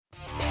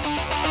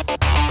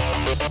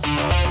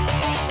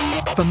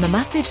From the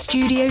massive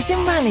studios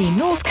in Raleigh,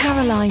 North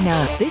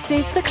Carolina, this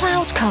is the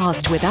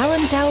Cloudcast with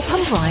Aaron Delp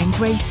and Brian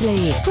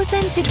Gracely,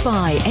 presented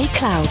by a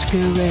cloud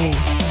guru,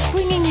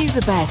 bringing you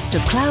the best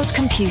of cloud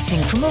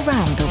computing from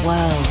around the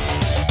world.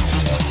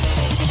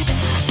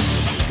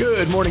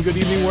 Good morning, good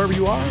evening, wherever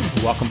you are.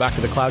 Welcome back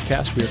to the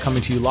Cloudcast. We are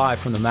coming to you live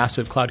from the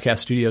massive Cloudcast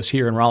studios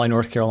here in Raleigh,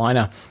 North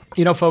Carolina.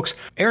 You know, folks,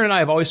 Aaron and I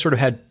have always sort of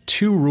had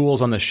two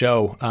rules on the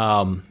show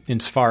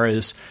as far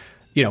as,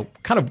 you know,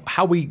 kind of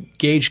how we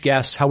gauge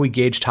guests, how we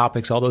gauge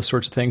topics, all those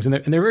sorts of things. And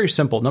they're very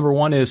simple. Number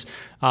one is,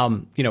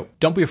 you know,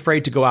 don't be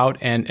afraid to go out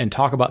and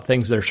talk about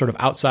things that are sort of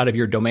outside of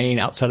your domain,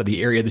 outside of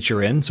the area that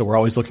you're in. So we're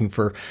always looking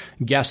for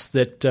guests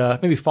that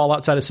maybe fall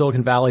outside of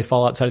Silicon Valley,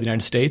 fall outside of the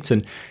United States.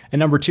 And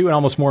number two, and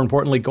almost more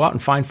importantly, go out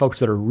and find folks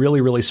that are really,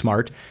 really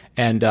smart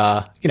and,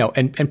 you know,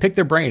 and pick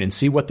their brain and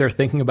see what they're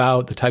thinking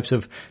about, the types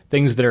of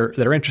things that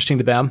are interesting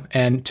to them.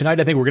 And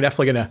tonight, I think we're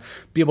definitely going to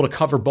be able to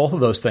cover both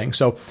of those things.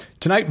 So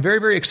tonight, very,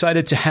 very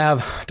excited to have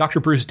Dr.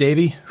 Bruce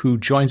Davey, who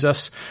joins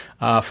us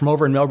from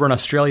over in Melbourne,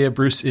 Australia.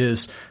 Bruce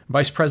is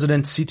Vice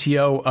President,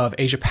 CTO of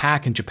Asia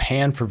Pac and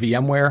Japan for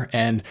VMware,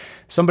 and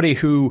somebody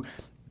who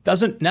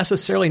doesn't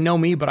necessarily know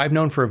me, but I've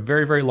known for a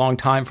very, very long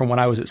time from when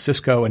I was at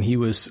Cisco, and he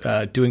was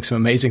doing some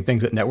amazing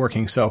things at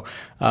networking. So,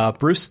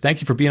 Bruce, thank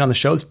you for being on the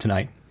show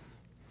tonight.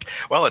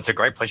 Well, it's a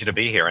great pleasure to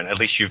be here, and at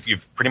least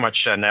you've pretty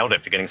much nailed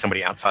it for getting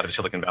somebody outside of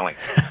Silicon Valley.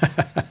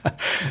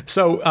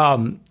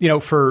 So, you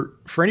know, for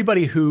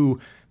anybody who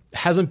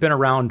hasn't been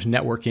around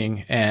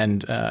networking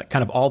and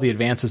kind of all the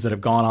advances that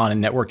have gone on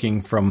in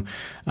networking from,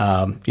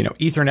 you know,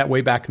 Ethernet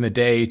way back in the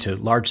day to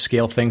large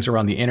scale things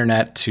around the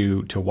internet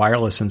to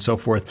wireless and so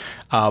forth.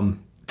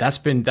 That's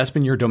been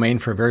your domain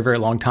for a very, very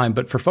long time.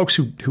 But for folks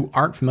who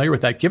aren't familiar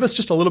with that, give us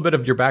just a little bit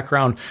of your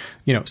background,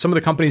 you know, some of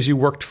the companies you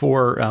worked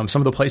for,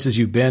 some of the places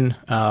you've been,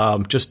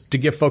 just to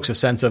give folks a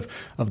sense of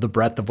the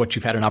breadth of what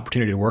you've had an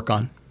opportunity to work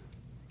on.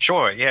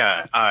 Sure,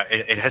 yeah.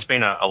 It has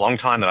been a long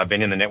time that I've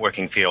been in the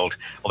networking field,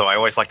 although I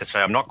always like to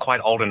say I'm not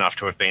quite old enough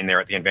to have been there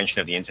at the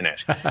invention of the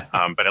internet,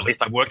 but at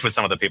least I've worked with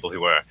some of the people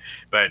who were.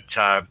 But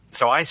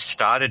so I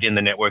started in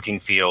the networking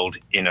field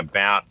in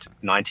about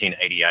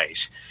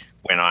 1988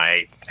 when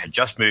I had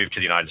just moved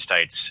to the United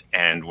States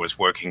and was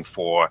working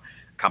for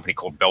a company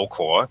called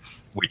Bellcore,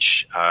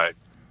 which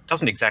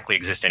doesn't exactly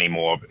exist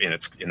anymore in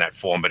that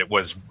form, but it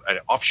was an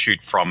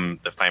offshoot from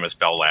the famous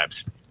Bell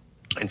Labs.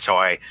 And so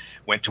I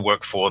went to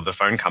work for the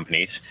phone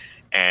companies,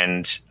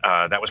 and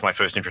that was my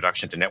first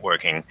introduction to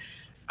networking.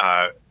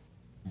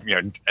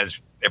 You know, as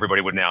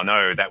everybody would now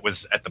know, that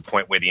was at the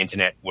point where the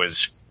internet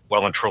was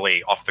well and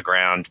truly off the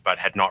ground, but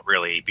had not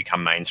really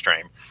become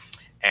mainstream.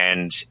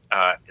 And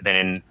then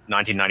in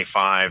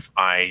 1995,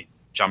 I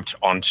jumped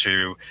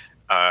onto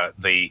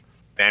the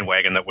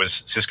bandwagon that was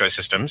Cisco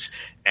Systems,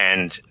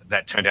 and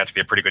that turned out to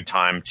be a pretty good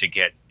time to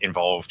get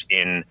involved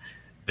in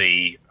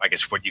I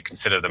guess what you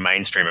consider the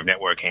mainstream of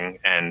networking.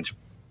 And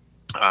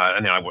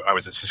then I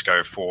was at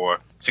Cisco for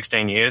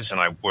 16 years,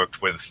 and I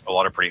worked with a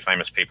lot of pretty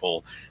famous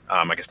people.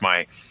 I guess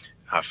my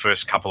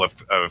first couple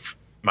of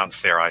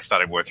months there, I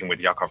started working with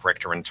Yakov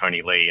Rector and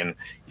Tony Lee, and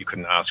you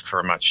couldn't ask for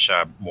a much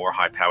more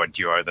high-powered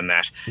duo than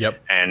that.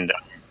 Yep. And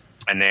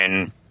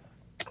then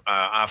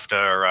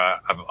after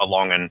a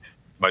long and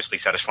mostly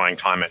satisfying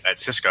time at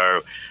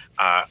Cisco,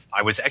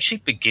 I was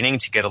actually beginning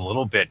to get a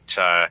little bit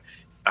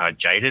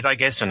jaded, I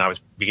guess, and I was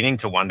beginning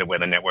to wonder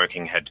whether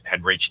networking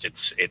had reached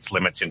its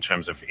limits in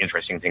terms of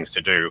interesting things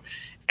to do.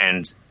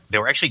 And there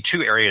were actually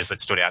two areas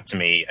that stood out to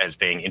me as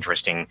being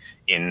interesting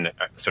in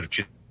sort of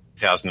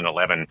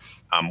 2011.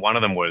 One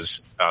of them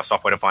was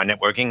software-defined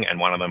networking, and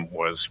one of them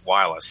was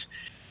wireless.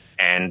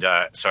 And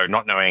so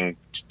not knowing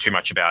too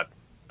much about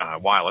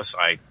wireless,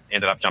 I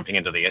ended up jumping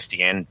into the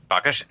SDN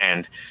bucket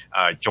and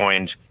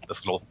joined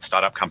this little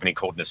startup company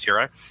called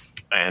Nicira.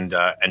 And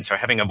so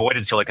having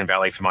avoided Silicon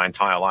Valley for my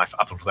entire life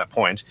up until that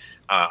point,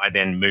 I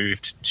then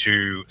moved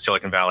to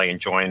Silicon Valley and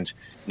joined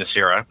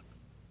Nicira.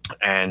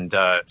 And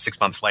 6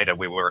 months later,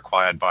 we were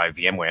acquired by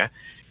VMware.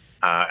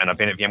 And I've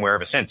been at VMware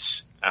ever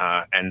since.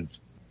 And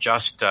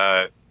just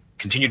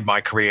continued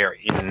my career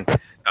in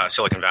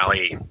Silicon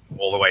Valley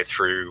all the way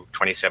through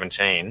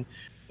 2017,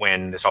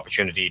 when this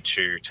opportunity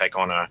to take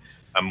on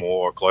a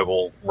more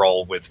global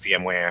role with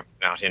VMware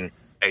out in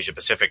Asia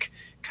Pacific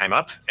came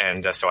up,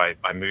 and so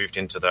I moved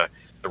into the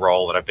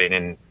role that I've been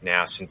in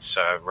now since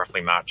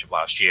roughly March of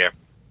last year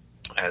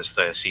as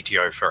the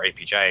CTO for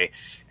APJ,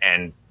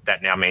 and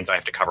that now means I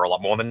have to cover a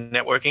lot more than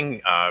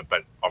networking,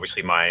 but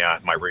obviously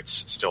my roots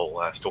still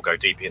go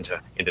deep into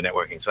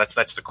networking. So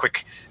that's the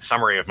quick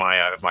summary of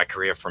my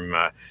career from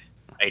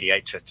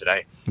 88 to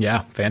today.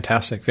 Yeah,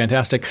 fantastic.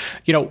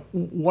 You know,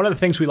 one of the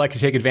things we like to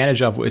take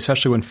advantage of,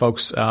 especially when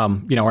folks,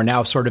 you know, are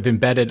now sort of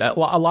embedded. A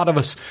lot of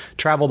us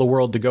travel the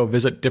world to go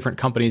visit different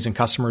companies and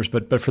customers,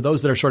 but for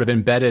those that are sort of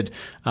embedded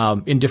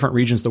in different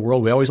regions of the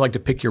world, we always like to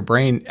pick your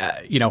brain.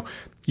 You know,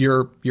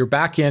 you're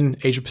back in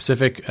Asia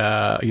Pacific. You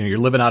know, you're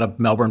living out of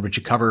Melbourne, but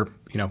you cover,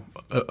 you know,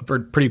 a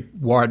pretty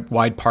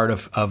wide part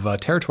of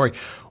territory.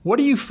 What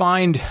do you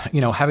find,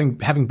 having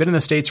been in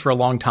the States for a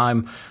long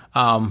time,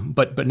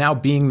 but now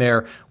being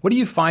there, what do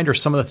you find are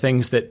some of the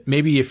things that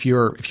maybe if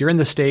you're in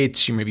the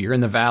States, maybe you're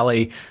in the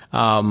Valley,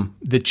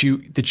 that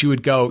you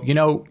would go,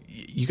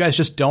 you guys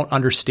just don't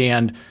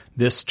understand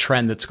this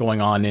trend that's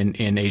going on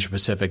in Asia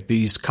Pacific,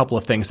 these couple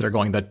of things that are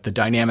going, the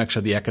dynamics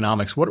or the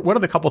economics. What are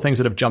the couple of things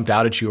that have jumped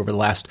out at you over the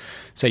last,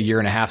 say, year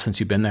and a half since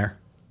you've been there?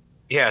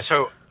 Yeah,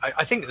 so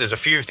I think there's a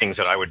few things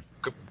that I would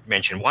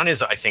mention. One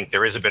is I think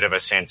there is a bit of a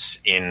sense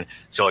in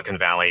Silicon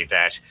Valley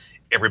that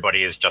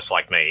everybody is just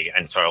like me.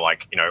 And so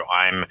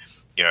I'm,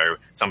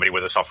 somebody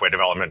with a software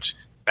development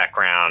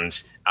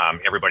background.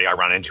 Everybody I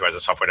run into has a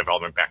software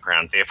development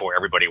background. Therefore,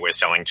 everybody we're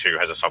selling to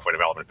has a software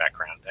development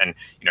background. And,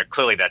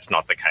 clearly that's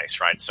not the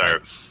case, right? So,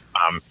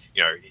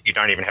 you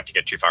don't even have to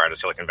get too far out of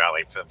Silicon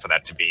Valley for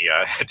that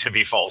to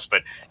be false.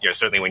 But,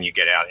 certainly when you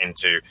get out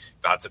into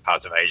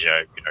parts of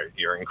Asia,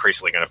 you're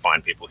increasingly going to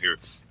find people who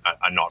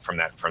are not from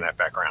that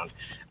background.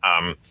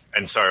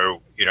 And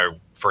so,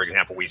 for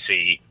example, we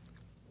see,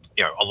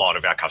 a lot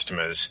of our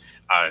customers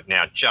are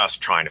now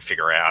just trying to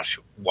figure out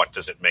what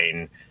does it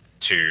mean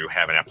to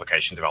have an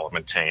application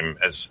development team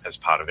as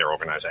part of their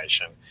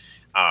organization.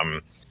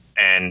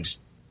 And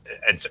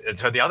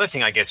so the other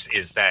thing, I guess,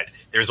 is that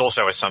there's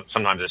also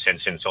sometimes a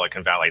sense in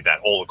Silicon Valley that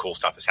all the cool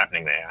stuff is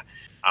happening there.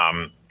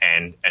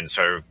 And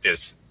so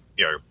there's,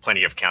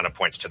 plenty of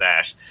counterpoints to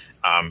that.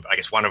 I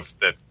guess one of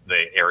the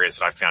areas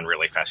that I've found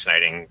really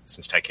fascinating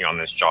since taking on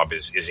this job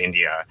is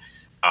India,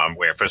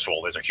 where, first of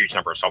all, there's a huge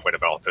number of software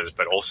developers,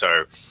 but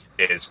also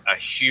there's a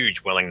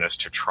huge willingness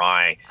to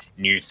try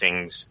new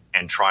things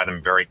and try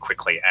them very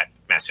quickly at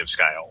massive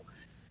scale.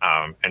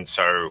 And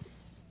so,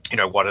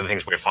 one of the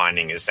things we're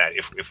finding is that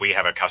if we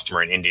have a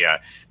customer in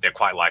India, they're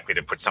quite likely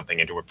to put something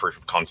into a proof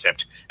of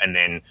concept, and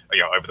then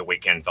over the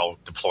weekend they'll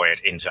deploy it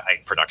into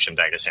 8 production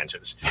data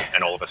centers,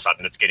 and all of a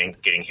sudden it's getting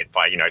hit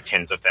by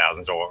tens of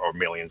thousands or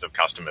millions of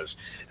customers.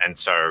 And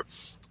so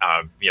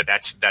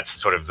that's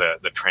sort of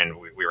the trend.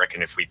 We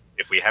reckon if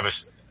we have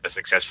a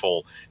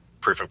successful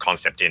proof of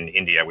concept in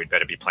India, we'd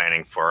better be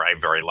planning for a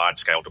very large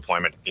scale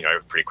deployment,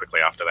 pretty quickly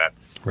after that.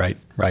 Right.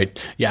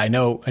 Yeah, I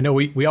know.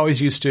 We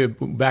always used to,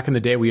 back in the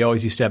day, we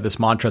always used to have this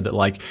mantra that,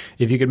 like,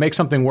 if you could make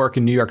something work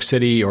in New York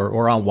City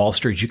or on Wall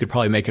Street, you could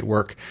probably make it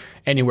work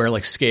anywhere,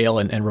 like scale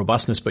and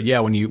robustness. But yeah,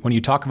 when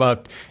you talk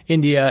about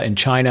India and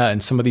China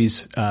and some of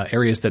these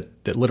areas that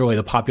literally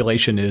the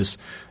population is,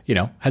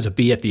 has a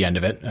B at the end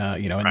of it,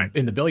 right.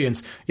 in the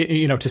billions,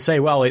 to say,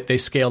 well, they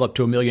scaled up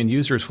to 1 million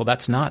users. Well,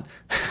 that's not,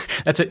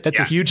 that's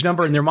a huge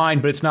number in their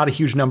mind, but it's not a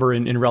huge number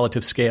in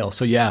relative scale.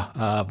 So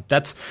yeah,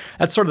 that's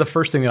sort of the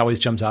first thing that always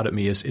jumps out at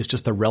me is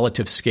just the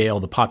relative scale,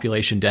 the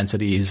population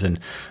densities, and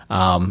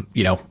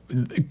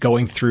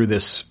going through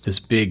this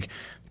big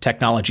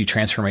technology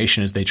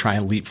transformation as they try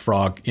and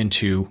leapfrog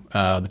into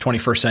the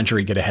 21st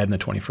century, get ahead in the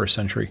 21st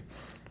century.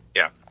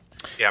 Yeah.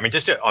 I mean,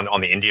 just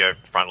on the India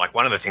front, like,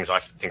 one of the things I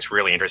think is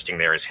really interesting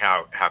there is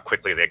how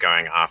quickly they're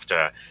going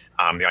after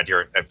the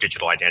idea of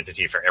digital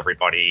identity for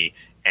everybody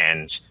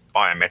and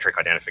biometric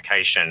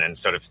identification and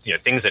sort of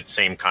things that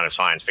seem kind of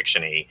science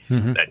fiction-y,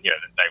 that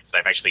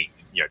they've actually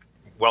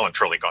well and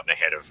truly gotten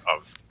ahead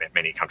of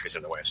many countries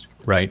in the West.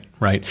 Right.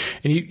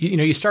 And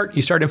you start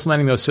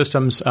implementing those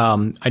systems.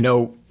 I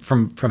know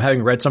from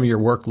having read some of your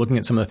work, looking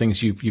at some of the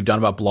things you've done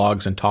about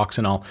blogs and talks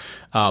and all,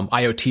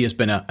 IoT has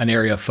been an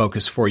area of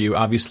focus for you.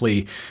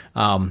 Obviously,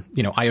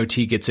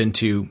 IoT gets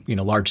into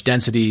large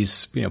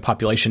densities,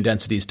 population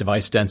densities,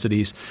 device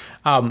densities.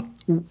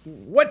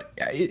 What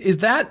is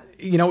that?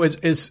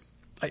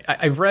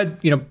 I've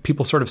read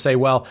people sort of say,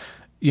 well,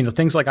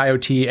 things like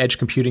IoT, edge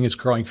computing is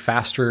growing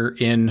faster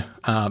in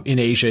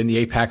Asia, in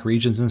the APAC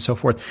regions and so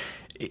forth.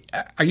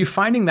 Are you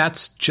finding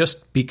that's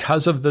just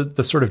because of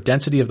the sort of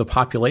density of the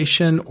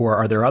population, or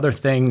are there other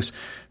things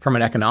from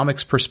an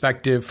economics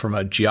perspective, from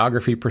a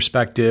geography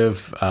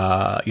perspective,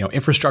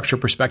 infrastructure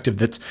perspective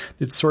that's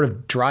sort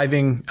of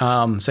driving,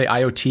 say,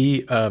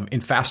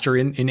 IoT faster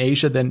in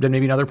Asia than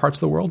maybe in other parts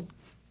of the world?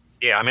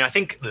 Yeah, I mean, I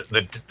think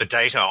the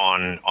data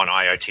on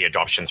IoT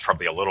adoption is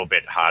probably a little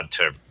bit hard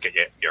to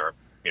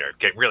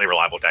get really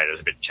reliable data is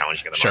a bit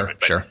challenging at the moment.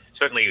 But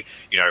certainly,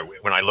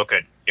 when I look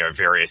at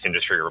various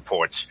industry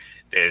reports,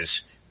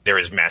 there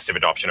is massive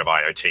adoption of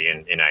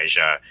IoT in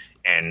Asia,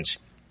 and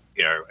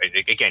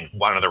again,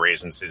 one of the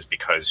reasons is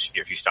because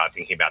if you start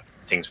thinking about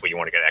things where you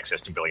want to get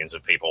access to billions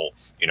of people,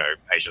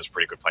 Asia is a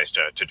pretty good place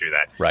to do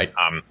that. Right.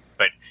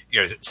 But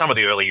some of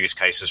the early use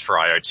cases for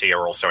IoT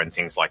are also in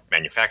things like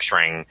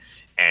manufacturing,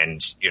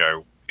 and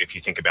if you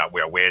think about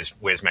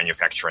where's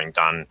manufacturing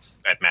done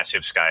at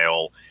massive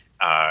scale.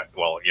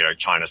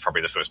 China's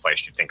probably the first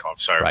place you'd think of.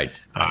 So,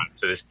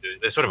 so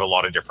there's sort of a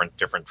lot of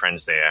different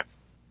trends there.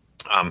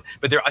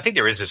 But I think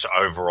there is this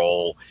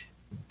overall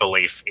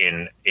belief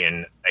in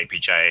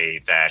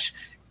APJ that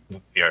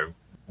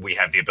we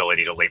have the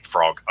ability to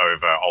leapfrog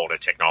over older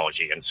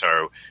technology, and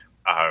so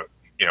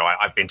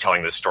I've been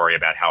telling this story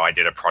about how I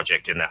did a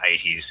project in the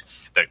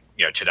 80s that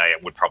today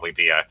it would probably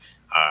be an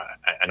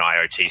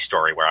IoT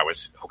story where I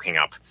was hooking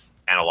up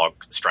analog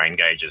strain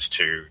gauges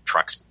to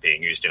trucks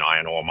being used in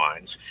iron ore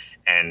mines.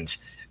 And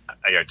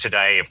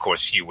today, of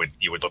course, you would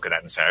look at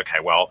that and say, okay,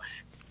 well,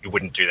 you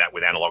wouldn't do that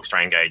with analog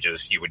strain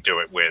gauges. You would do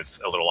it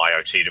with a little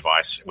IoT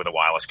device with a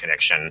wireless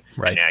connection.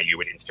 Right. And now you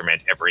would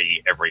instrument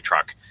every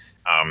truck.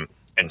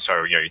 And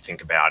so, you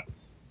think about,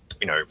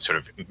 sort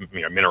of,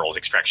 minerals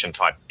extraction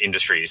type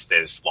industries.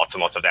 There's lots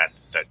and lots of that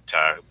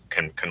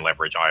can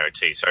leverage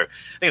IoT. So I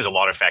think there's a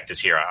lot of factors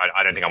here.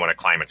 I don't think I want to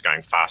claim it's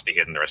going faster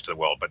here than the rest of the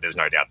world, but there's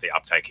no doubt the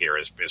uptake here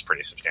is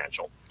pretty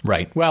substantial.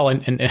 Right. Well,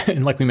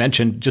 and like we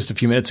mentioned just a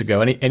few minutes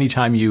ago,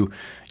 anytime you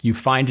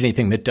find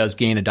anything that does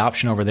gain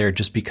adoption over there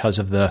just because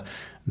of the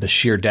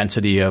sheer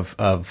density of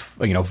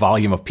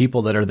volume of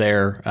people that are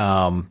there,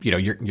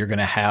 you're going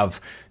to have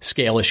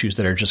scale issues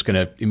that are just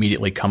going to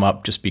immediately come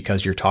up just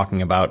because you're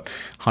talking about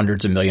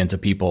hundreds of millions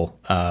of people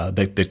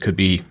that could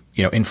be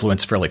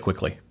influenced fairly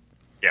quickly.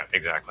 Yeah,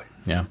 exactly.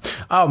 Yeah.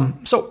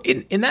 So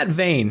in that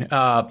vein,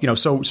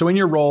 so in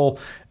your role,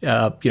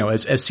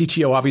 as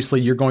CTO,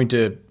 obviously you're going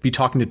to be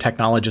talking to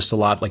technologists a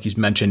lot. Like you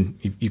mentioned,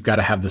 you've got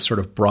to have this sort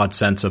of broad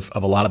sense of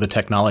a lot of the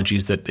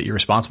technologies that you're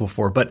responsible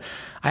for. But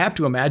I have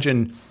to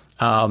imagine,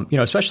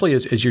 especially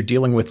as you're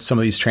dealing with some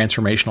of these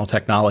transformational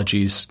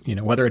technologies,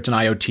 whether it's an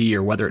IoT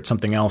or whether it's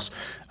something else,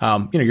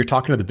 you're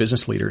talking to the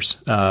business leaders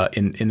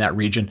in that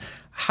region.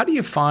 How do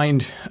you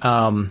find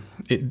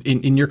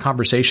in your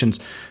conversations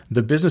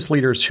the business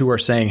leaders who are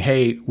saying,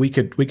 "Hey, we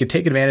could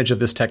take advantage of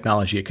this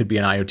technology. It could be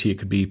an IoT. It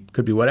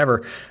could be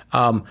whatever."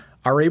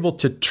 Are able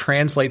to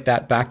translate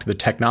that back to the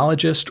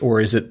technologist,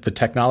 or is it the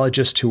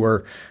technologist who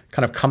are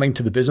kind of coming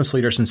to the business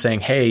leaders and saying,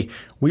 "Hey,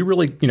 we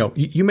really,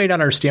 you may not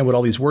understand what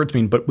all these words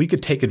mean, but we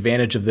could take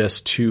advantage of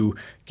this to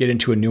get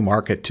into a new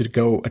market, to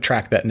go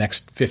attract that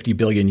next 50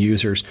 billion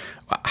users."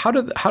 How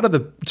do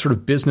the sort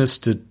of business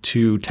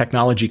to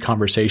technology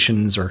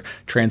conversations or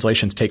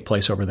translations take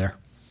place over there?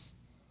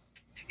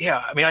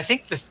 Yeah, I mean, I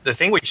think the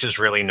thing which is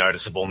really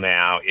noticeable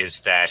now is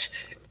that,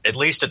 at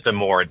least at the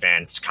more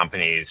advanced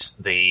companies,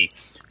 the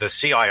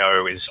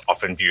CIO is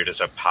often viewed as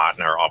a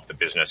partner of the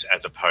business,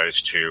 as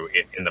opposed to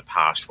in the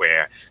past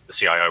where the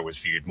CIO was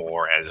viewed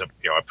more as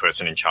a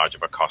person in charge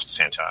of a cost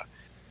center.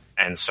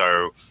 And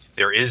so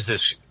there is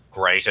this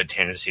greater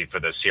tendency for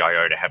the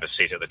CIO to have a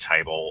seat at the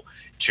table,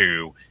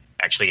 to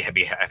actually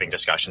be having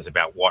discussions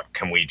about what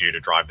can we do to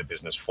drive the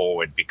business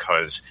forward,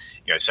 because,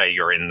 say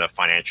you're in the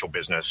financial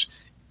business,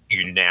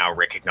 you now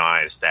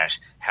recognize that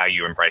how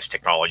you embrace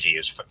technology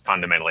is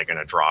fundamentally going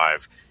to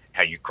drive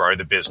how you grow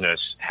the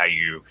business, how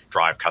you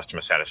drive customer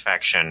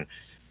satisfaction.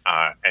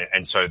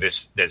 And so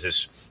there's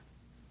this,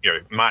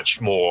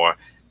 much more,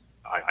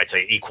 I'd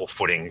say, equal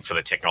footing for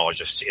the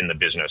technologists in the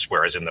business,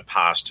 whereas in the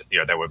past,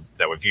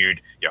 they were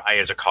viewed, A,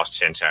 as a cost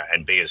center,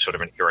 and B, as sort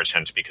of an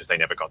irritant because they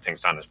never got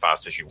things done as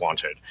fast as you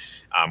wanted.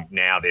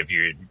 Now they're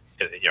viewed,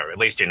 at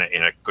least in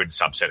a good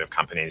subset of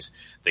companies,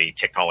 the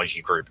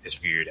technology group is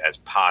viewed as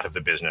part of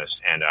the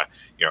business and a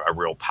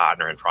real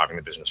partner in driving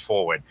the business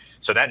forward.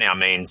 So that now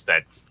means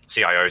that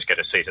CIOs get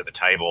a seat at the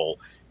table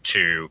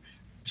to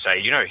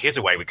say, here's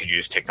a way we could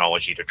use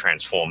technology to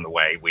transform the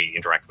way we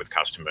interact with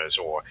customers,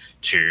 or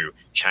to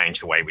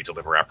change the way we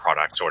deliver our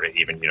products, or to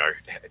even,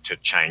 to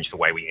change the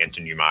way we enter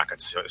new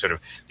markets. So sort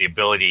of the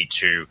ability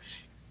to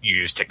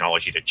use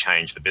technology to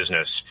change the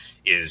business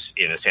is,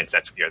 in a sense,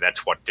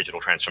 that's what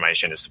digital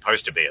transformation is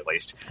supposed to be, at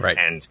least. Right.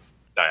 And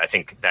I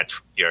think that's,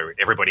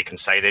 everybody can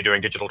say they're doing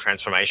digital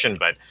transformation,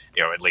 but,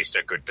 at least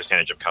a good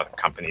percentage of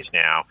companies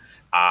now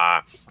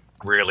are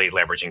really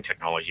leveraging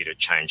technology to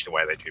change the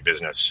way they do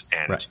business.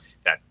 And right.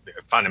 That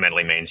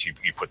fundamentally means you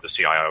put the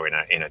CIO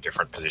in a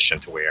different position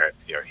to where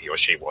he or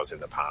she was in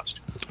the past.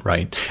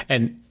 Right.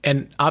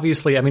 And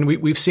obviously, I mean,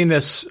 we've seen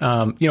this,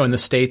 in the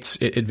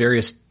States at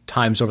various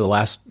times over the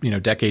last,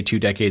 decade, 2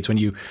 decades. When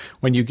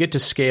you get to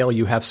scale,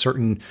 you have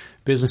certain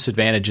business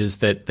advantages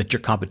that your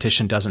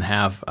competition doesn't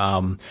have.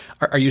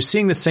 Are you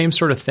seeing the same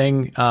sort of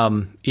thing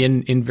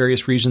in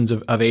various regions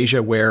of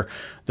Asia, where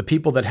the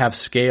people that have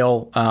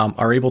scale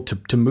are able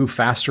to move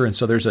faster, and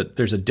so there's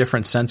a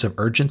different sense of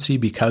urgency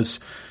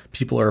because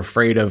people are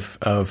afraid of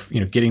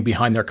getting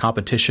behind their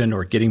competition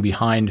or getting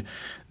behind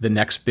the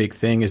next big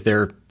thing? Is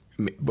there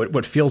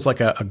what feels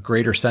like a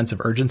greater sense of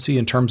urgency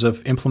in terms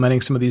of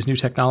implementing some of these new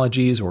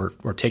technologies or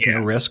taking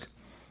a risk?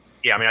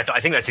 Yeah, I mean,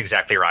 I think that's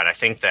exactly right. I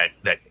think that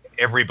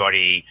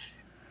everybody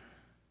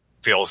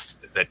feels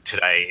that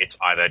today it's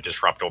either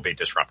disrupt or be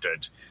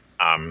disrupted.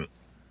 And,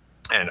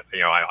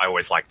 I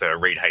always like the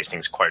Reed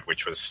Hastings quote,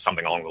 which was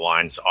something along the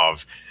lines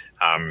of,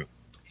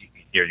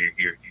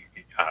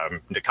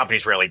 the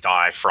companies rarely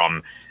die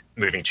from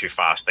moving too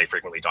fast. They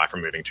frequently die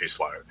from moving too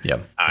slow.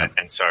 Yep.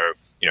 And so,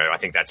 I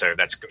think that's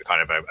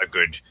kind of a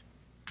good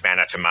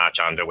banner to march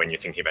under when you're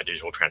thinking about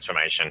digital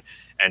transformation.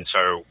 And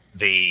so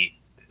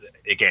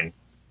again,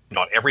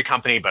 not every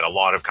company, but a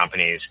lot of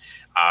companies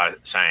are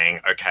saying,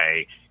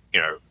 okay,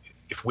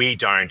 if we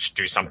don't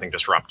do something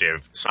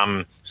disruptive,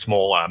 some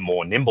smaller,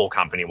 more nimble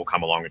company will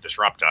come along and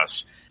disrupt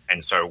us.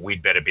 And so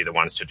we'd better be the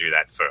ones to do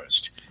that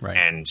first. Right.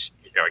 And,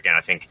 again,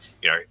 I think,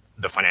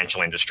 the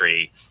financial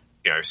industry,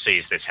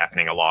 sees this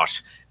happening a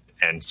lot.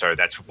 And so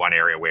that's one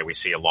area where we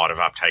see a lot of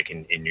uptake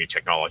in new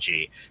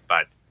technology.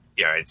 But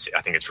I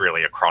think it's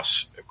really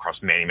across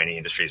many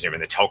industries. Even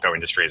the telco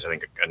industry is, I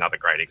think, another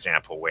great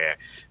example where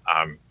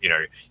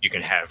you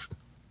can have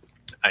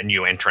a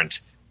new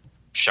entrant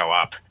show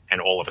up, and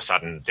all of a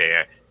sudden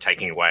they're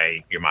taking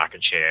away your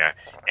market share,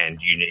 and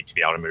you need to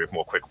be able to move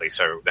more quickly.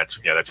 So that's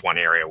one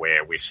area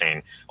where we've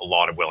seen a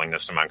lot of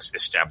willingness amongst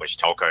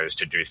established telcos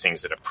to do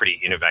things that are pretty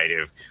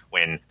innovative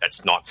when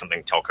that's not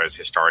something telcos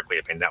historically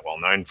have been that well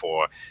known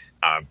for.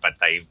 But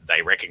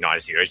they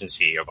recognize the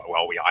urgency of,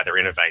 well, we either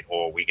innovate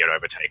or we get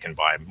overtaken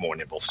by more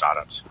nimble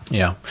startups.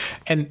 Yeah.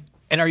 And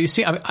are you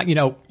seeing,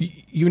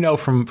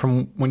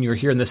 from when you were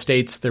here in the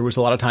States, there was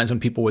a lot of times when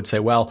people would say,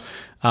 well,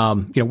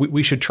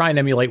 we should try and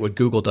emulate what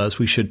Google does.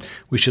 We should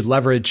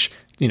leverage,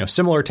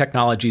 similar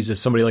technologies as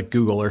somebody like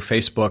Google or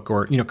Facebook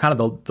or, kind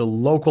of the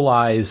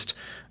localized,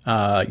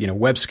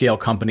 web scale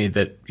company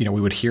that,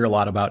 we would hear a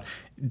lot about.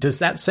 Does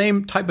that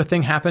same type of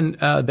thing happen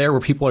there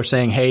where people are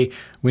saying, hey,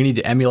 we need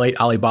to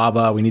emulate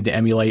Alibaba, we need to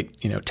emulate,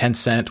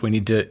 Tencent, we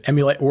need to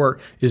emulate, or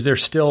is there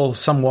still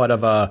somewhat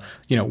of a,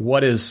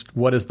 what is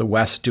the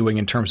West doing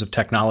in terms of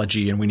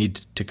technology and we need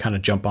to kind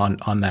of jump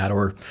on that?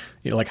 Or,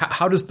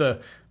 how does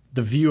the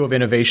view of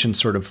innovation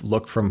sort of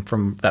look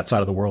from that side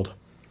of the world?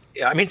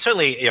 Yeah, I mean,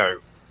 certainly,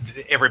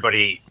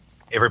 everybody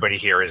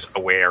here is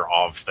aware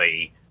of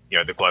the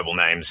global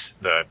names,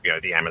 the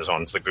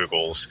Amazons, the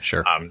Googles.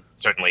 Sure.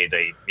 Certainly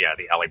the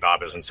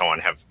Alibabas and so on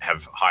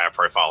have higher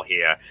profile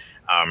here.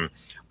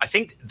 I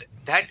think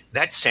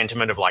that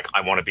sentiment of like,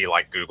 I want to be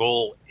like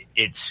Google,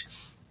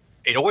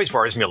 it always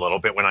worries me a little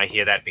bit when I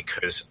hear that,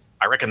 because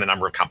I reckon the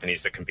number of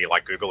companies that can be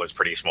like Google is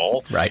pretty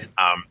small. Right.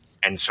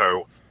 And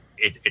so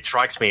it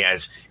strikes me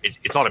as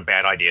it's not a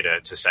bad idea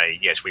to say,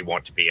 yes, we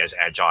want to be as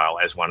agile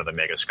as one of the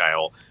mega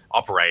scale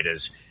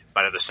operators,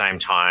 but at the same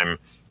time,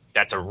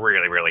 that's a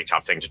really, really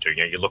tough thing to do.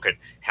 You look at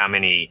how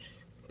many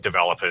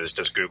developers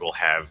does Google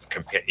have,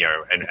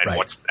 and right.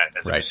 What's that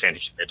as a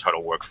percentage of their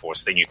total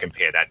workforce. Then you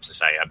compare that to,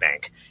 say, a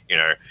bank,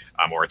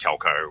 or a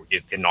telco.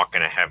 They're not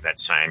going to have that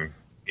same,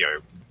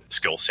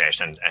 skill set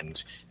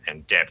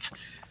and depth.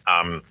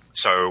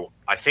 So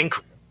I think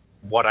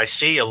what I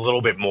see a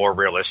little bit more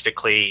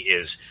realistically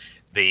is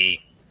the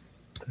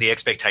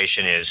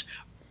expectation is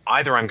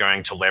either I'm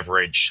going to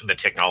leverage the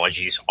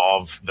technologies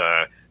of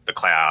the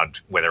cloud,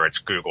 whether it's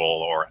Google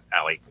or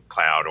Ali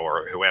Cloud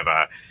or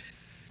whoever,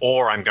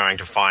 or I'm going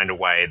to find a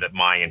way that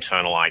my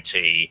internal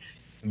IT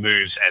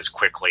moves as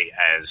quickly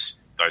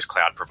as those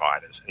cloud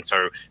providers. And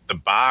so the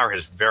bar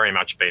has very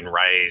much been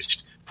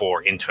raised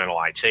for internal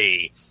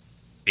IT,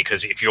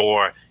 because if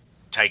you're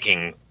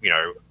taking,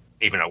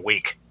 even a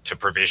week to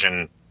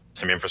provision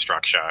some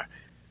infrastructure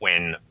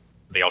when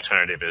the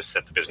alternative is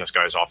that the business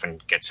goes off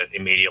and gets it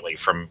immediately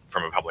from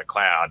a public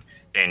cloud,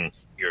 then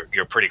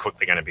you're pretty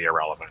quickly going to be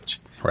irrelevant.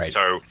 Right.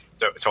 So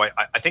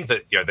I think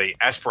that the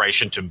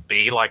aspiration to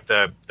be like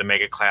the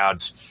mega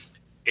clouds,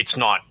 it's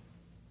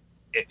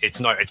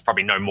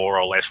probably no more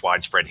or less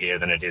widespread here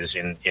than it is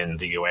in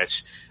the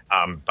US,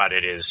 but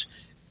it is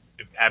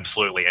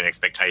absolutely an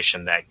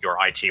expectation that your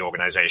IT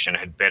organization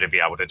had better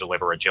be able to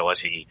deliver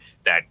agility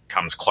that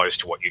comes close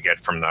to what you get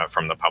from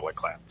the public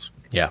clouds.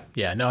 Yeah,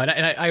 no, and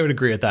I would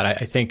agree with that.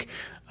 I think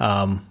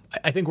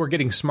we're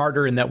getting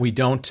smarter in that we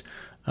don't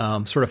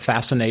sort of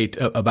fascinate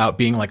about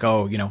being like,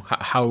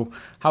 how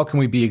can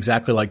we be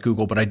exactly like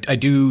Google? But I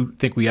do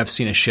think we have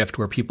seen a shift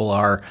where people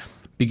are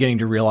beginning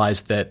to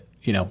realize that,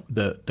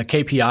 the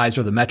KPIs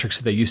or the metrics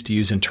that they used to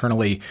use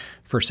internally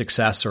for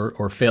success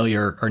or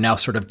failure are now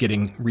sort of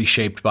getting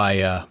reshaped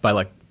by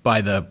what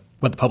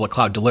the public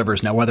cloud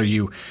delivers. Now, whether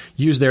you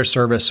use their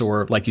service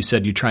or, like you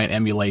said, you try and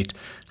emulate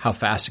how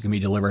fast it can be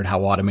delivered,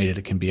 how automated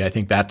it can be, I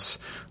think that's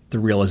the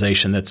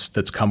realization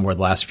that's come over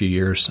the last few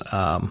years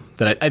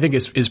that I think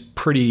is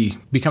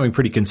becoming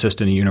pretty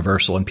consistent and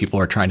universal, and people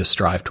are trying to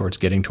strive towards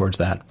getting towards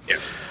that.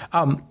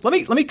 Yeah.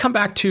 Let me come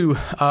back to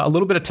a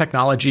little bit of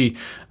technology.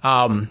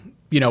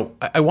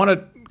 I want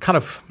to kind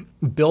of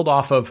build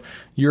off of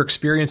your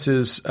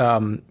experiences,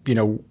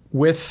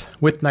 with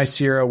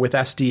Nicira, with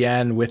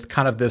SDN, with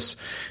kind of this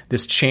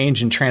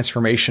change and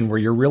transformation where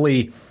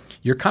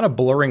you're kind of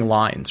blurring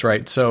lines,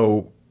 right?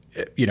 So,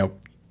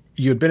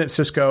 you had been at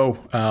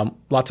Cisco,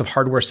 lots of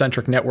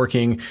hardware-centric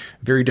networking,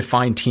 very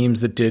defined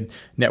teams that did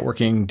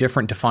networking,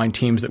 different defined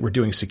teams that were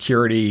doing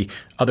security,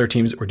 other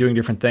teams that were doing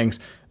different things.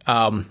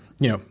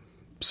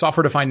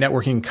 Software-defined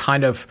networking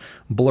kind of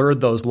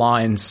blurred those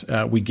lines.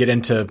 We get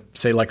into,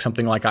 say, like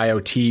something like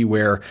IoT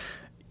where,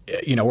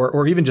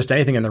 or even just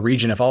anything in the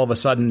region, if all of a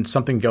sudden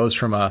something goes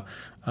from a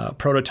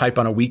prototype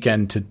on a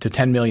weekend to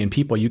 10 million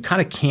people, you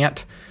kind of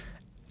can't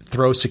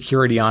throw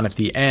security on at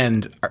the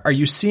end. Are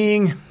you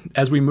seeing,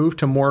 as we move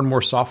to more and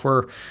more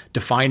software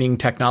defining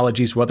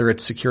technologies, whether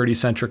it's security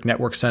centric,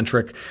 network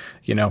centric,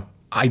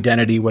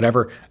 identity,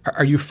 whatever,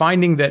 are you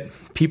finding that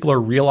people are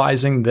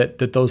realizing that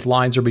those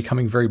lines are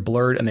becoming very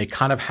blurred and they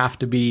kind of have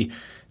to be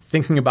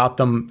thinking about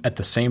them at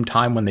the same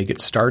time when they get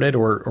started?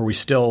 Or are we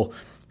still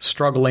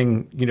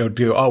struggling,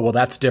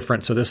 that's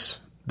different, so this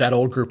that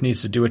old group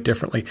needs to do it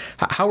differently.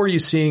 How are you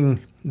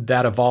seeing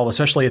that evolve,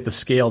 especially at the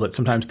scale that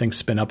sometimes things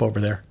spin up over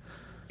there?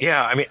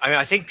 Yeah, I mean,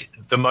 I think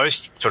the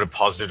most sort of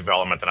positive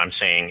development that I'm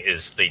seeing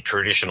is the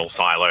traditional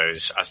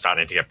silos are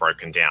starting to get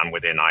broken down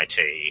within IT,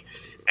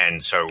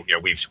 and so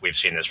we've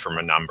seen this from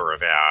a number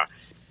of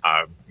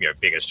our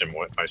biggest and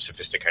most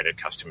sophisticated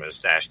customers,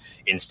 that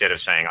instead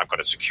of saying I've got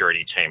a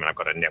security team and I've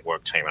got a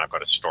network team and I've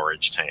got a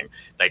storage team,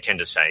 they tend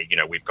to say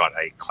we've got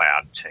a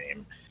cloud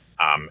team,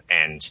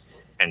 and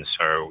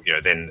so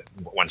then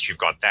once you've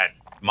got that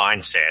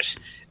mindset,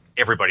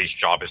 everybody's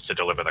job is to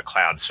deliver the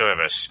cloud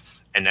service.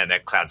 And then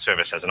that cloud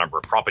service has a number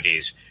of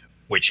properties,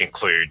 which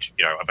include,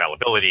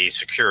 availability,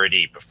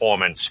 security,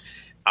 performance,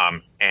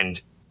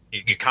 and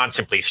you can't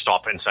simply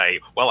stop and say,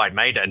 "Well, I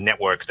made a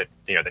network that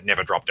that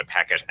never dropped a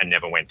packet and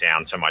never went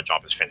down, so my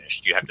job is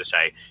finished." You have to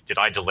say, "Did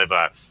I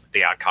deliver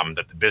the outcome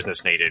that the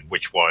business needed,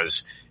 which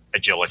was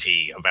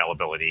agility,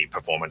 availability,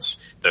 performance,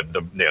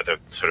 the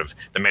sort of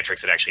the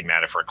metrics that actually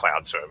matter for a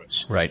cloud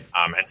service?" Right.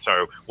 And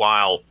so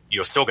while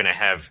you're still going to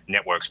have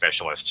network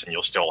specialists and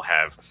you'll still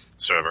have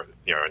server,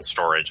 and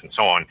storage and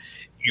so on,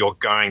 you're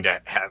going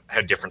to have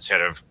a different set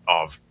of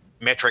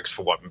metrics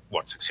for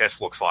what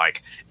success looks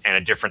like, and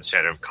a different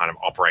set of kind of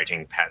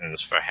operating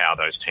patterns for how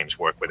those teams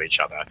work with each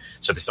other.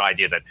 So this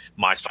idea that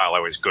my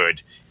silo is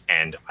good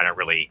and I don't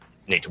really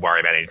need to worry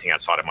about anything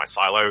outside of my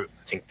silo,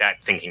 I think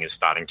that thinking is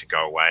starting to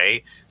go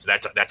away. So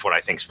that's what I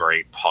think is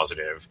very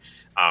positive.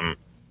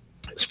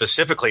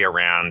 Specifically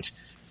around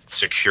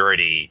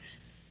security,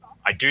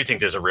 I do think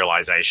there's a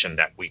realization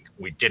that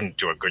we didn't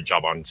do a good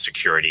job on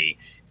security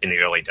in the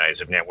early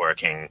days of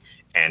networking.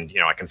 And,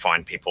 I can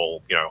find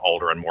people,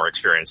 older and more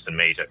experienced than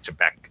me to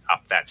back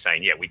up that,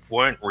 saying, yeah, we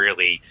weren't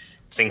really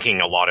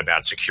thinking a lot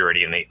about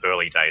security in the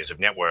early days of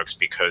networks,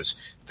 because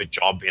the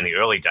job in the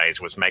early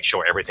days was make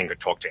sure everything could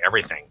talk to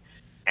everything.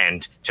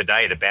 And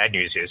today, the bad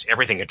news is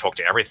everything can talk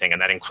to everything,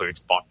 and that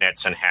includes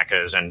botnets and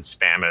hackers and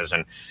spammers.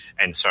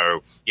 And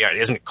so, yeah,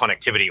 isn't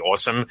connectivity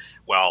awesome?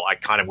 Well, I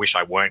kind of wish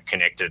I weren't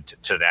connected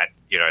to that,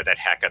 that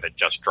hacker that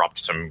just dropped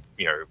some,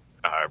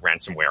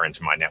 ransomware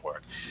into my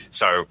network.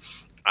 So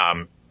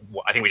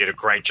I think we did a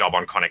great job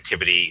on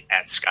connectivity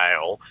at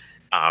scale,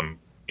 and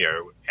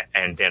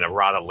then a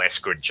rather less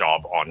good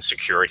job on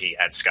security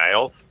at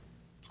scale.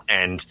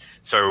 And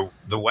so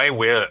the way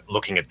we're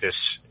looking at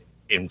this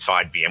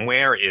inside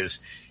VMware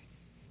is,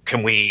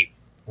 can we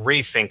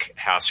rethink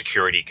how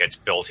security gets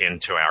built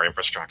into our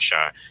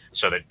infrastructure,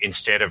 so that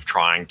instead of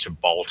trying to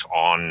bolt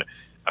on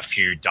a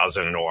few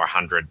dozen or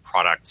 100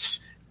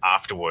 products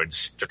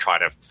afterwards to try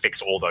to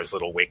fix all those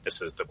little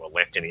weaknesses that were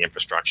left in the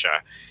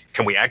infrastructure,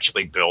 can we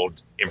actually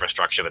build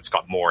infrastructure that's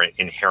got more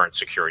inherent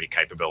security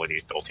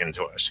capabilities built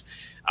into it?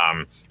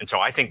 And so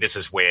I think this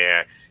is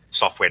where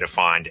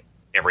software-defined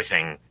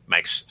everything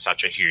makes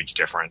such a huge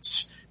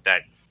difference.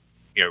 That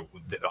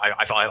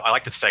I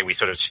like to say we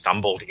sort of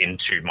stumbled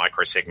into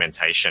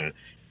microsegmentation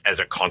as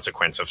a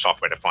consequence of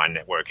software-defined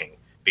networking,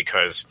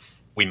 because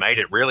we made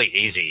it really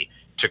easy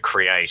to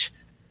create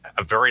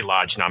a very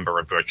large number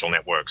of virtual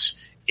networks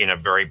in a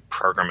very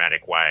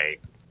programmatic way.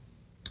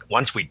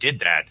 Once we did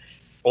that,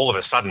 all of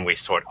a sudden we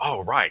thought, oh,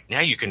 right, now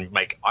you can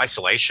make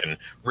isolation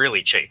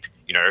really cheap.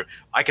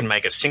 I can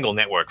make a single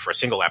network for a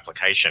single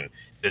application.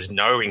 There's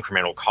no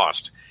incremental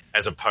cost,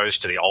 as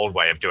opposed to the old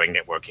way of doing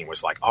networking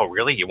was like, oh,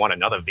 really? You want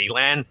another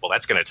VLAN? Well,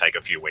 that's going to take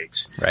a few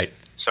weeks. Right.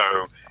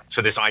 So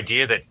this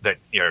idea that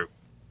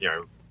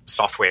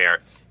software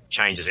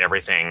changes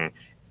everything,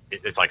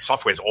 it's like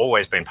software's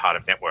always been part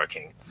of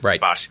networking. Right.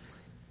 But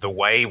the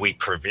way we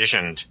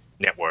provisioned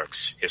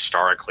networks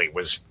historically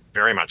was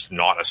very much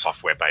not a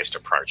software-based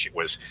approach. It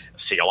was a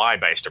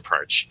CLI-based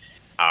approach.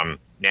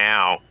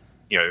 Now,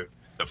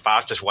 the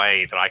fastest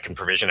way that I can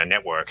provision a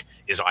network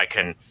is I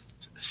can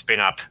spin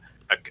up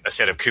a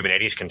set of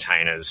Kubernetes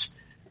containers,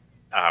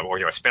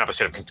 or spin up a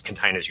set of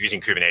containers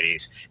using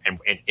Kubernetes, and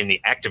in the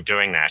act of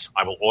doing that,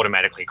 I will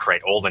automatically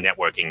create all the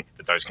networking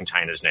that those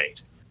containers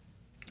need.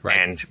 Right.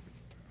 And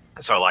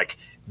so,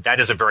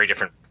 that is a very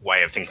different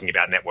way of thinking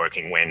about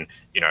networking, when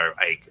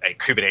a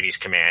Kubernetes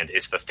command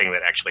is the thing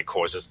that actually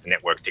causes the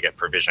network to get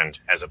provisioned,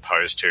 as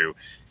opposed to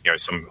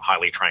some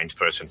highly trained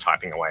person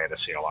typing away at a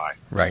CLI.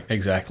 Right.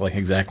 Exactly.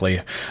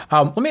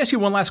 Let me ask you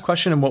one last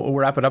question, and we'll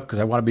wrap it up, because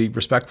I want to be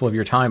respectful of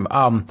your time.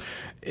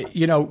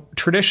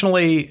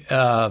 Traditionally,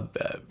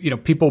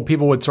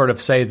 people would sort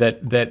of say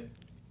that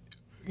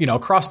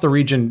across the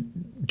region,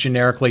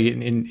 generically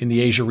in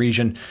the Asia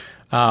region,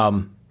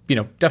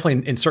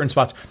 definitely in certain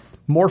spots,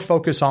 more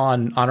focus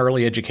on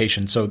early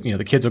education. So,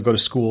 the kids will go to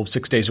school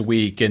 6 days a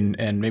week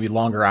and maybe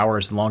longer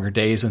hours and longer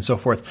days and so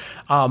forth.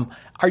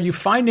 Are you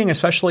finding,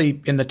 especially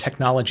in the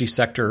technology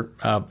sector,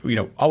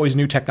 always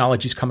new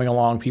technologies coming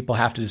along, people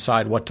have to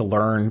decide what to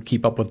learn,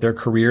 keep up with their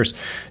careers.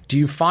 Do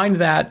you find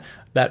that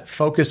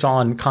focus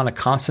on kind of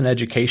constant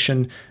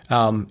education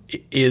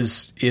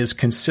is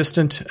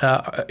consistent,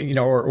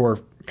 or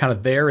kind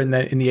of there in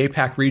the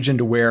APAC region,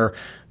 to where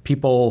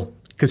people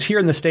Because here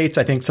in the States,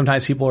 I think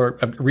sometimes people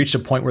have reached a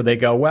point where they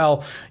go,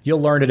 well,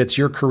 you'll learn it. It's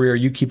your career.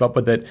 You keep up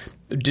with it.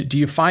 Do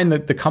you find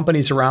that the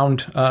companies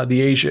around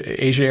the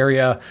Asia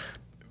area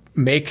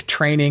make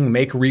training,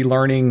 make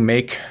relearning,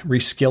 make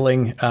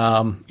reskilling,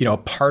 a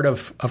part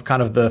of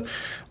kind of the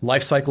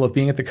life cycle of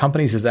being at the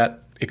companies? Does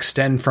that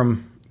extend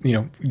from,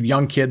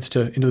 young kids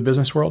into the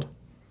business world?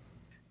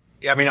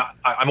 Yeah, I mean,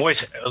 I'm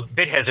always a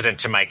bit hesitant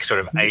to make sort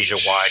of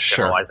Asia-wide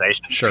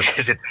generalizations. Sure.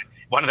 Because it's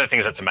one of the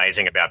things that's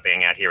amazing about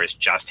being out here is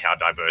just how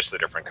diverse the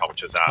different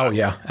cultures are. Oh,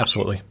 yeah,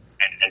 absolutely.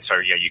 And so,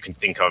 you can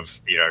think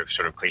of,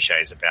 sort of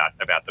cliches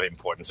about the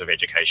importance of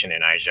education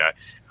in Asia,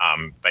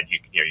 but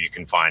you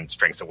can find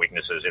strengths and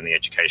weaknesses in the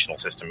educational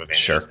system of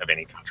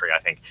any country. I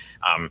think,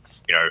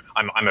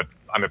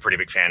 I'm a pretty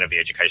big fan of the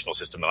educational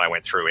system that I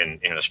went through in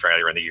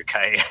Australia and the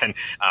UK, and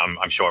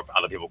I'm sure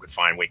other people could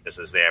find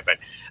weaknesses there. But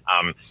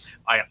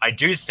I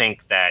do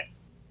think that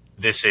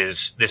this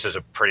is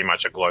a pretty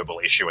much a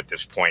global issue at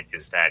this point.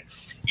 Is that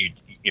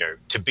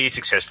to be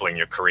successful in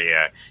your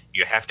career,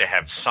 you have to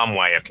have some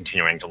way of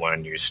continuing to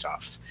learn new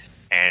stuff.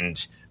 And,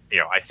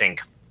 I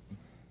think,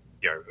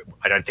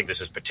 I don't think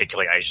this is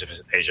particularly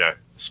Asia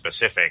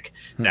specific,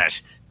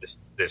 that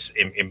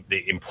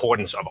the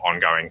importance of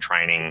ongoing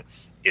training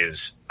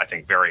is, I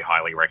think, very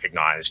highly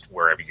recognized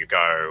wherever you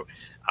go.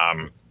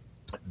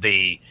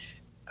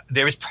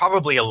 There is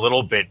probably a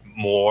little bit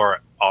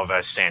more of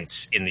a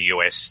sense in the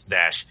US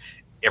that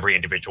every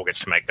individual gets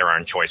to make their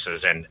own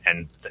choices and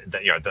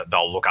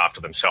they'll look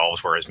after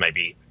themselves, whereas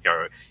maybe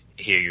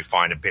here you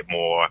find a bit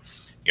more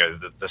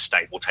the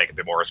state will take a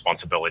bit more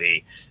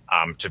responsibility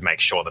to make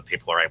sure that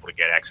people are able to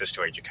get access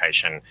to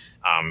education.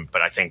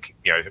 But I think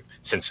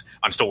since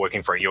I'm still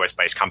working for a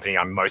US-based company,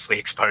 I'm mostly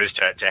exposed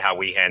to how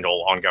we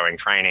handle ongoing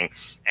training,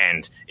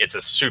 and it's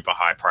a super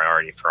high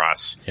priority for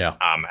us. Yeah.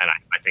 And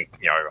I think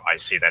I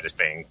see that as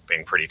being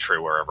pretty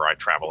true wherever I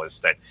travel, is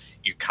that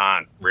you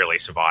can't really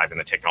survive in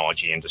the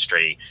technology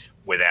industry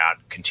without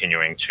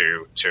continuing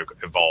to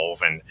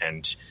evolve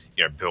and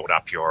build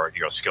up your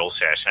skill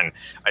set. And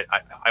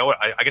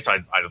I guess I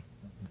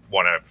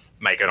want to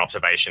make an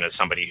observation as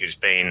somebody who's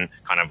been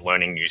kind of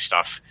learning new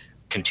stuff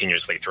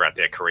continuously throughout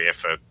their career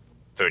for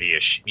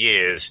 30-ish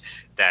years,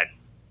 that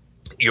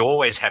you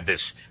always have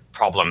this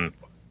problem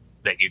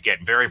that you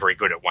get very, very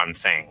good at one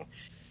thing,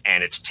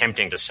 and it's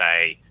tempting to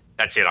say,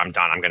 that's it, I'm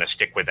done. I'm going to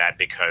stick with that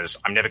because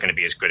I'm never going to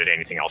be as good at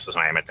anything else as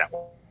I am at that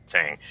one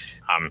thing.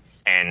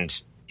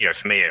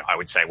 For me, I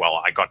would say,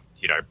 well, I got,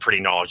 pretty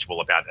knowledgeable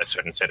about a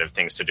certain set of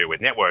things to do with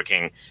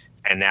networking.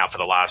 And now for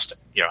the last,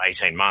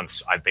 18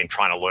 months, I've been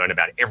trying to learn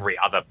about every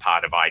other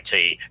part of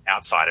IT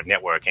outside of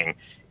networking.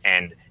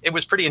 And it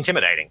was pretty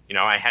intimidating.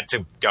 I had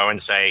to go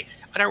and say,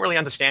 I don't really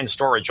understand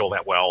storage all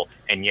that well.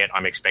 And yet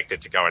I'm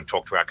expected to go and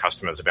talk to our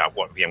customers about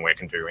what VMware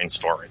can do in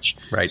storage.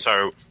 Right.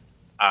 So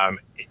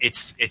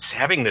it's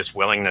having this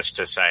willingness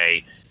to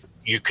say,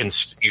 you can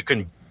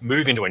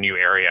move into a new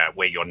area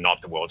where you're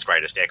not the world's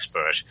greatest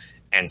expert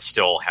and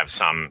still have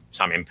some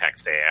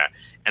impact there,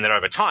 and then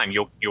over time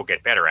you'll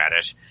get better at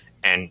it.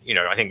 And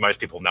I think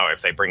most people know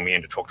if they bring me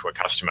in to talk to a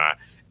customer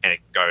and it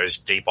goes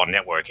deep on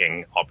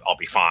networking, I'll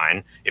be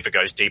fine. If it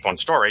goes deep on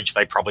storage,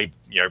 they probably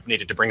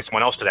needed to bring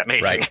someone else to that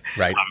meeting.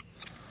 Right.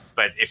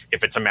 But if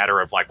it's a matter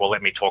of like, well,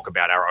 let me talk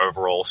about our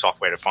overall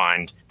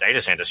software-defined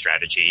data center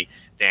strategy,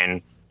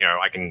 then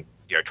I can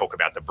talk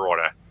about the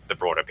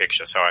broader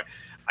picture. So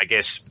I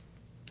guess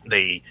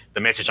the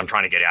message I'm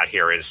trying to get out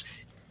here is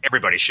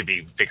everybody should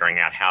be figuring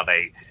out how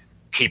they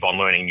keep on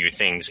learning new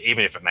things,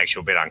 even if it makes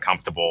you a bit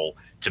uncomfortable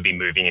to be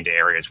moving into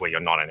areas where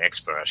you're not an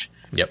expert.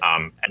 Yep.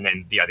 And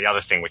then the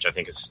other thing, which I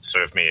think has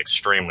served me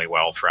extremely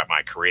well throughout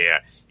my career,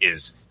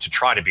 is to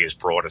try to be as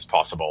broad as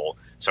possible.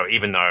 So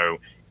even though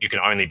you can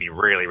only be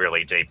really,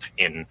 really deep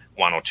in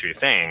one or two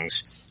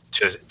things,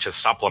 to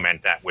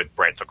supplement that with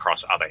breadth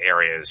across other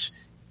areas,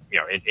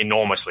 it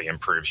enormously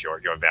improves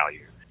your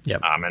value.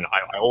 Yep. And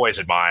I always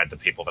admired the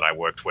people that I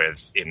worked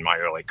with in my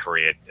early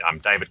career.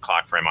 David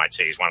Clark from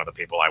MIT is one of the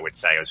people I would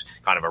say is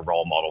kind of a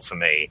role model for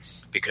me,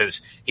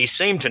 because he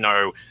seemed to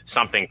know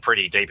something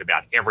pretty deep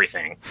about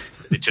everything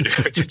to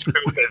do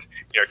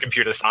with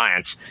computer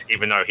science,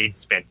 even though he'd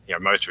spent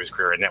most of his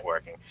career in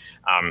networking.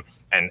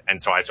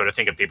 And so I sort of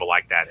think of people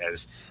like that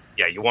as,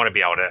 you want to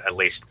be able to at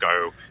least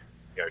go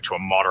to a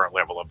moderate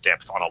level of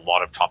depth on a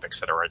lot of topics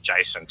that are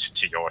adjacent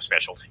to your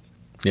specialty.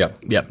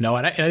 Yep. No,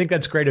 and I think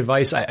that's great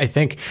advice. I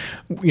think,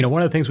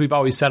 one of the things we've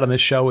always said on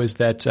this show is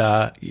that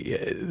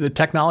the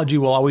technology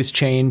will always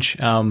change.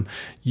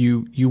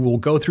 You will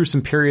go through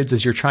some periods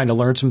as you're trying to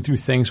learn some new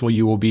things where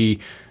you'll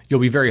be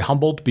very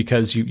humbled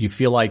because you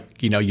feel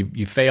like,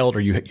 you failed or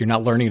you're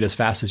not learning it as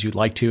fast as you'd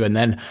like to. And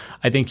then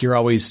I think you're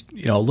always,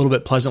 a little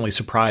bit pleasantly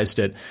surprised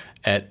at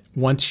at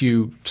once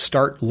you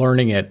start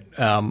learning it,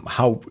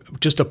 how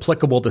just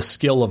applicable the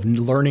skill of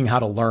learning how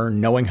to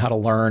learn, knowing how to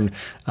learn,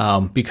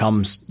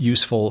 becomes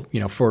useful,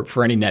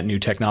 for any net new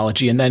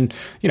technology. And then,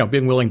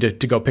 being willing to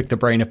go pick the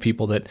brain of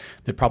people that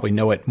probably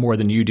know it more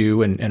than you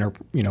do and are,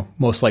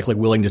 most likely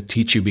willing to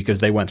teach you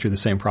because they went through the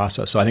same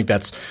process. So I think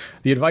that's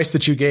the advice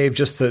that you gave,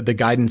 just the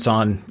guidance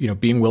on,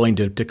 being willing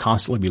to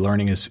constantly be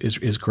learning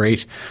is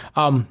great.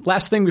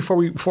 Last thing before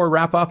we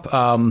wrap up,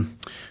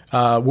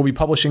 we'll be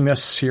publishing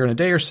this here in a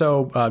day or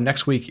so.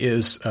 Next week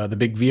is the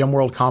big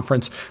VMworld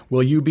conference.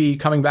 Will you be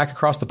coming back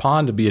across the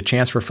pond to be a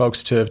chance for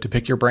folks to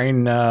pick your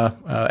brain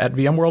at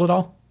VMworld at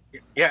all?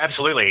 Yeah,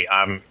 absolutely.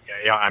 I'm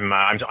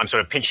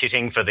sort of pinch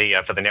hitting for the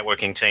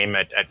networking team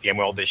at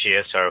VMworld this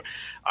year. So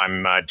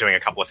I'm doing a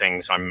couple of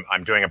things.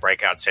 I'm doing a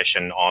breakout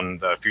session on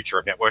the future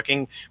of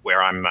networking,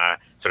 where I'm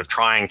sort of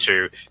trying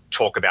to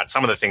talk about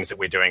some of the things that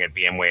we're doing at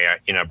VMware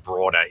in a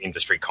broader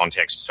industry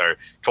context. So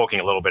talking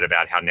a little bit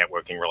about how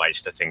networking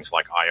relates to things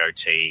like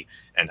IoT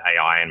and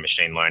AI and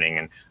machine learning,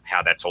 and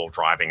how that's all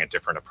driving a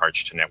different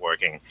approach to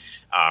networking.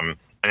 And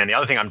then the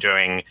other thing I'm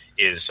doing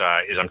is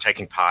I'm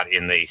taking part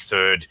in the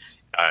third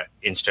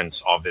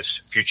instance of this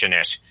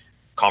FutureNet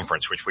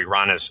conference, which we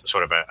run as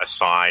sort of a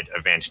side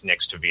event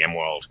next to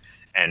VMworld.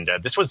 And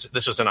this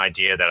was an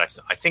idea that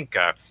I think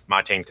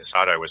Martin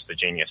Casado was the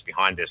genius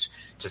behind this,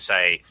 to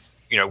say,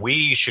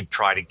 we should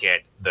try to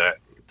get the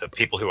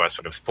people who are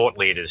sort of thought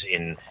leaders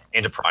in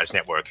enterprise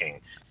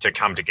networking to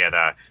come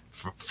together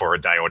for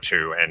a day or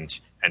two and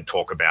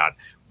talk about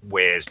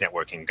where's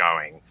networking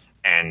going.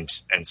 And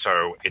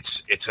so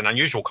it's an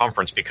unusual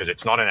conference because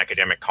it's not an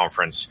academic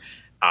conference.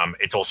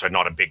 It's also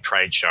not a big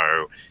trade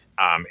show.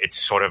 It's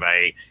sort of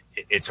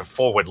it's a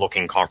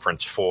forward-looking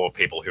conference for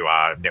people who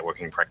are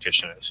networking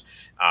practitioners.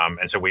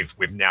 And so we've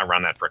now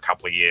run that for a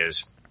couple of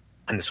years,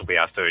 and this will be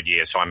our third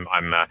year. So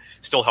I'm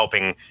still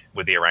helping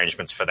with the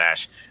arrangements for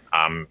that,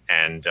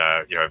 and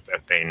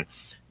I've been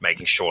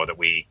making sure that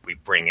we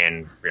bring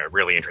in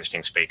really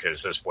interesting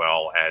speakers, as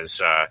well as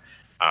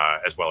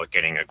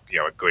getting a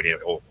good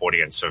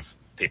audience of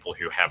people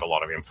who have a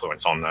lot of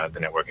influence on the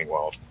networking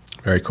world.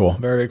 Very cool.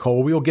 Very, very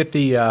cool. We will get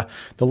the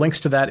links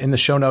to that in the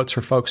show notes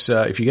for folks.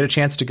 If you get a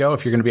chance to go,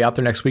 if you're going to be out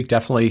there next week,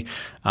 definitely,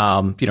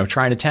 try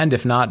and attend.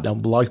 If not,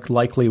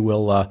 likely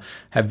we'll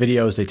have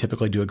videos. They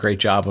typically do a great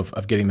job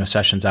of getting the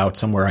sessions out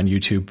somewhere on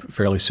YouTube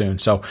fairly soon.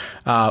 So,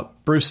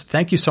 Bruce,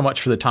 thank you so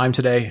much for the time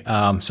today,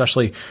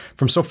 especially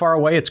from so far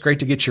away. It's great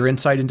to get your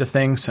insight into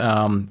things.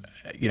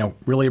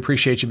 Really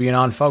appreciate you being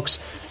on, folks.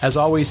 As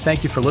always,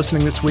 thank you for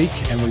listening this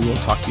week, and we will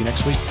talk to you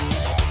next week.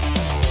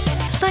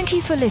 Thank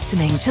you for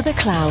listening to the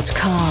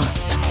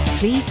Cloudcast.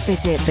 Please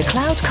visit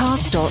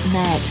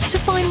thecloudcast.net to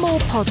find more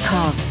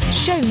podcasts,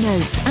 show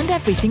notes, and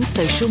everything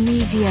social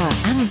media.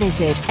 And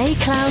visit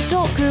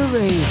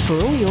acloud.guru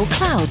for all your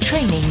cloud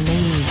training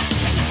needs.